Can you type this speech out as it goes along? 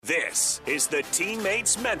This is the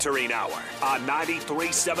Teammates Mentoring Hour on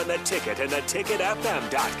 93.7 The Ticket and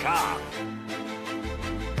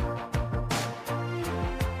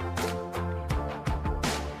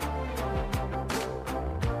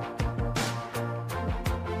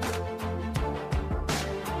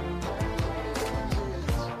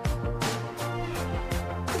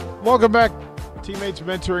Welcome back, Teammates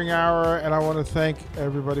Mentoring Hour, and I want to thank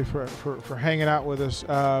everybody for hanging out with us.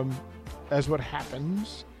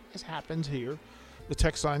 As happens here, the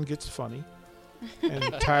text line gets funny.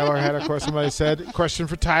 And Tyler had a question. Somebody said, question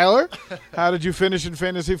for Tyler. How did you finish in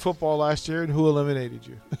fantasy football last year, and who eliminated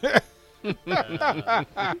you?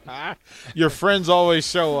 Your friends always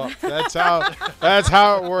show up. That's how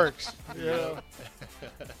it works. Yeah.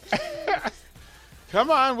 Come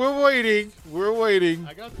on, we're waiting.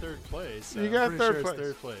 I got third place. So you got third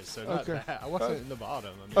place. So not bad. I wasn't in the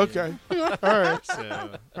bottom. I mean, okay. All right. So,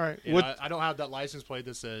 all right. I don't have that license plate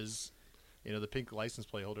that says, the pink license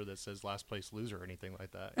plate holder that says last place loser or anything like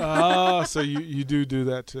that. Oh, so you do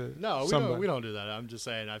that too? No, we don't do that. I'm just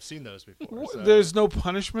saying I've seen those before. So. There's no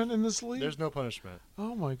punishment in this league? There's no punishment.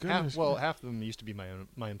 Oh, my goodness. Half of them used to be my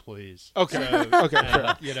employees. Okay. So, okay.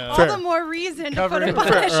 Fair. All the more reason to put a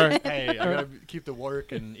punishment. Right. Hey, I got to keep the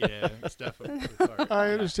work, and it's definitely hard.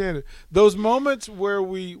 I understand it. Those moments where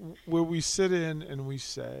we sit in and we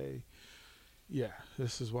say, yeah,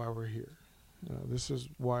 this is why we're here. This is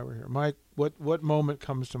why we're here. Mike, what moment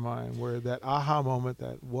comes to mind where that aha moment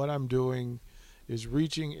that what I'm doing is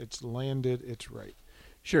reaching, it's landed, it's right?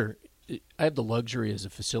 Sure. I have the luxury as a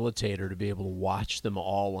facilitator to be able to watch them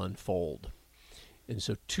all unfold. And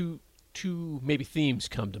so two maybe themes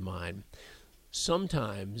come to mind.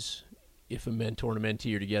 Sometimes if a mentor and a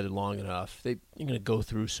mentee are together long enough, they're going to go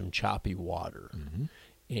through some choppy water. Mm-hmm.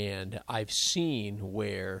 And I've seen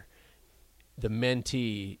where the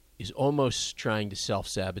mentee is almost trying to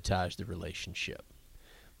self-sabotage the relationship.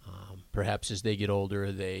 Perhaps as they get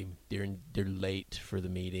older, they're late for the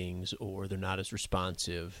meetings, or they're not as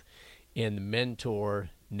responsive, and the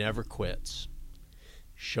mentor never quits.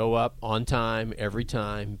 Show up on time, every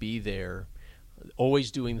time, be there,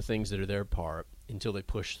 always doing the things that are their part until they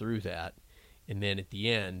push through that. And then at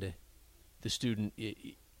the end, the student,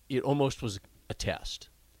 it almost was a test.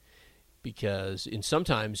 Because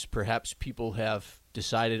sometimes perhaps people have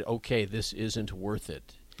decided, okay, this isn't worth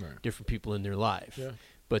it. Right. Different people in their life. Yeah.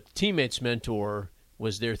 But the Teammates mentor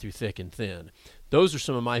was there through thick and thin. Those are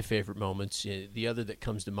some of my favorite moments. The other that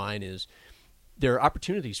comes to mind is there are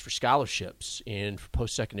opportunities for scholarships and for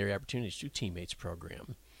post-secondary opportunities through Teammates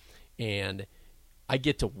program. And I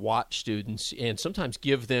get to watch students and sometimes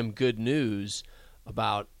give them good news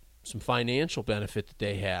about some financial benefit that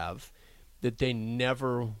they have that they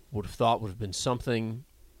never would have thought would have been something,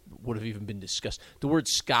 would have even been discussed. The word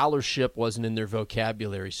scholarship wasn't in their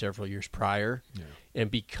vocabulary several years prior. Yeah. And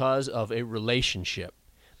because of a relationship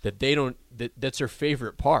that that's their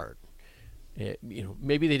favorite part.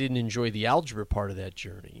 Maybe they didn't enjoy the algebra part of that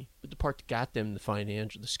journey, but the part that got them the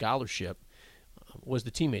scholarship was the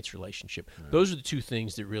Teammates relationship. Right. Those are the two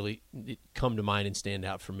things that really come to mind and stand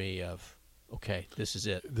out for me of, okay, this is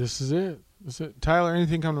it. This is it. Tyler,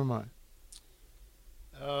 anything come to mind?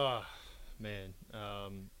 Man.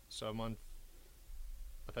 So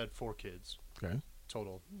I've had 4 kids. Okay.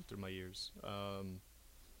 Total through my years. I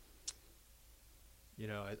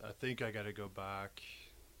think I got to go back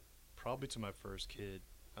probably to my first kid,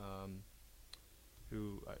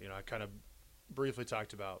 who, I kind of briefly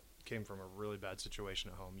talked about, came from a really bad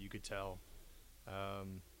situation at home. You could tell,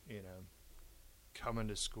 coming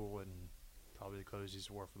to school and probably the clothes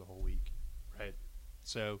he's wore for the whole week. Right.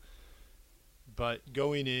 So, but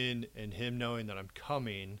going in and him knowing that I'm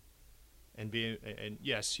coming and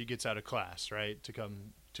yes, he gets out of class, right, to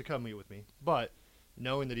come meet with me, but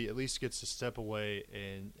knowing that he at least gets to step away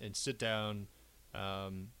and sit down,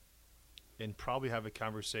 and probably have a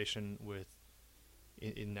conversation with,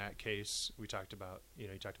 in that case, we talked about, you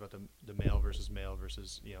talked about the male versus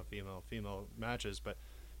female matches, but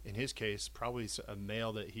in his case, probably a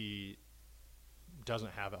male that he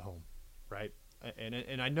doesn't have at home, right?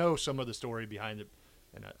 And I know some of the story behind it,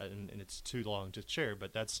 and it's too long to share,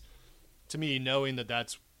 but that's, to me, knowing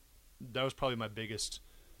that was probably my biggest,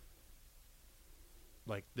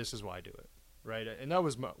 like, this is why I do it, right? And that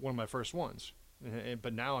was one of my first ones.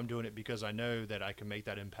 But now I'm doing it because I know that I can make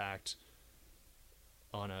that impact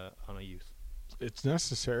on a youth. It's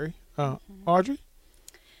necessary. Audrey?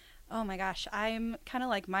 Oh my gosh, I'm kind of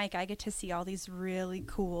like Mike. I get to see all these really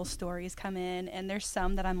cool stories come in, and there's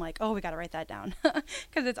some that I'm like, oh, we got to write that down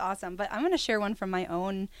because it's awesome. But I'm going to share one from my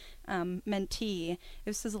own mentee.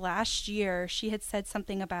 This was last year. She had said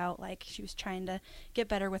something about like she was trying to get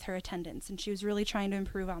better with her attendance, and she was really trying to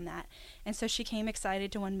improve on that. And so she came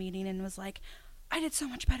excited to one meeting and was like, I did so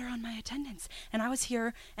much better on my attendance, and I was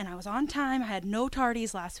here, and I was on time. I had no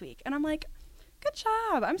tardies last week. And I'm like, good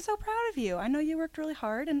job. I'm so proud of you. I know you worked really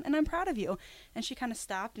hard, and I'm proud of you. And she kind of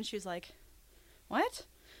stopped, and she was like, what?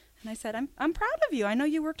 And I said, I'm proud of you. I know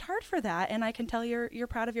you worked hard for that, and I can tell you're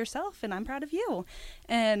proud of yourself, and I'm proud of you.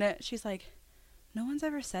 And she's like, no one's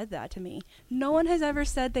ever said that to me. No one has ever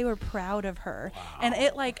said they were proud of her. Wow. And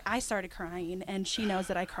it I started crying, and she knows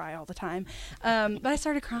that I cry all the time. But I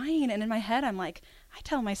started crying, and in my head, I'm like, I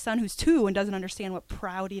tell my son who's 2 and doesn't understand what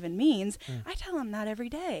proud even means. I tell him that every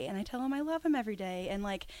day, and I tell him I love him every day. And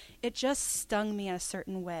it just stung me in a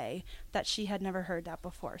certain way that she had never heard that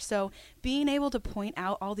before. So being able to point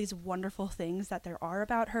out all these wonderful things that there are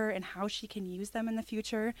about her and how she can use them in the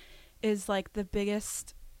future is the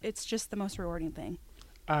biggest. It's just the most rewarding thing.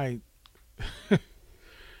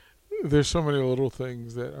 There's so many little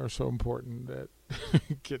things that are so important that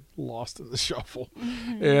get lost in the shuffle.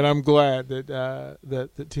 Mm-hmm. And I'm glad that the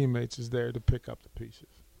TeamMates is there to pick up the pieces,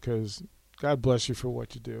 because God bless you for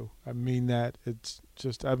what you do. I mean that. It's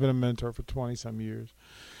just, I've been a mentor for 20-some years,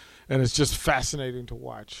 and it's just fascinating to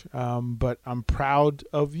watch. But I'm proud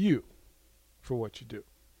of you for what you do.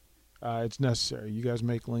 It's necessary. You guys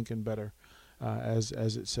make Lincoln better. As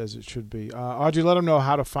it says it should be. Audrey, let them know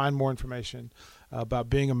how to find more information about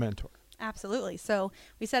being a mentor. Absolutely. So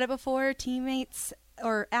we said it before, TeamMates,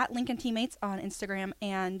 or at Lincoln TeamMates on Instagram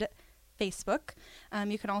and Facebook.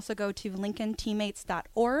 You can also go to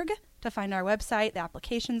lincolnteammates.org to find our website. The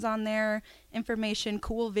application's on there, information,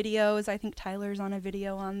 cool videos. I think Tyler's on a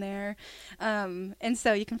video on there. And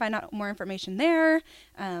so you can find out more information there.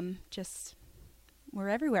 We're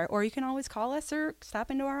everywhere. Or you can always call us or stop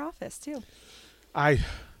into our office, too. I've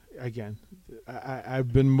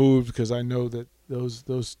been moved because I know that those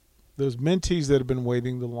mentees that have been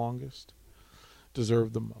waiting the longest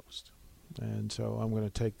deserve the most. And so I'm going to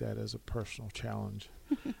take that as a personal challenge.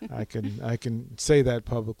 I can say that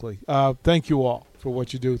publicly. Thank you all for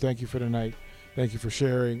what you do. Thank you for tonight. Thank you for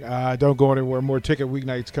sharing. Don't go anywhere. More Ticket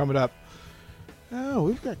Weeknights coming up. Oh,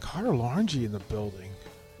 we've got Carter Larangie in the building.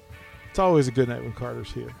 It's always a good night when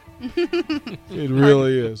Carter's here. It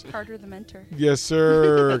really is. Carter the mentor. Yes,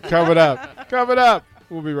 sir. Coming up.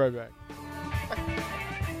 We'll be right back.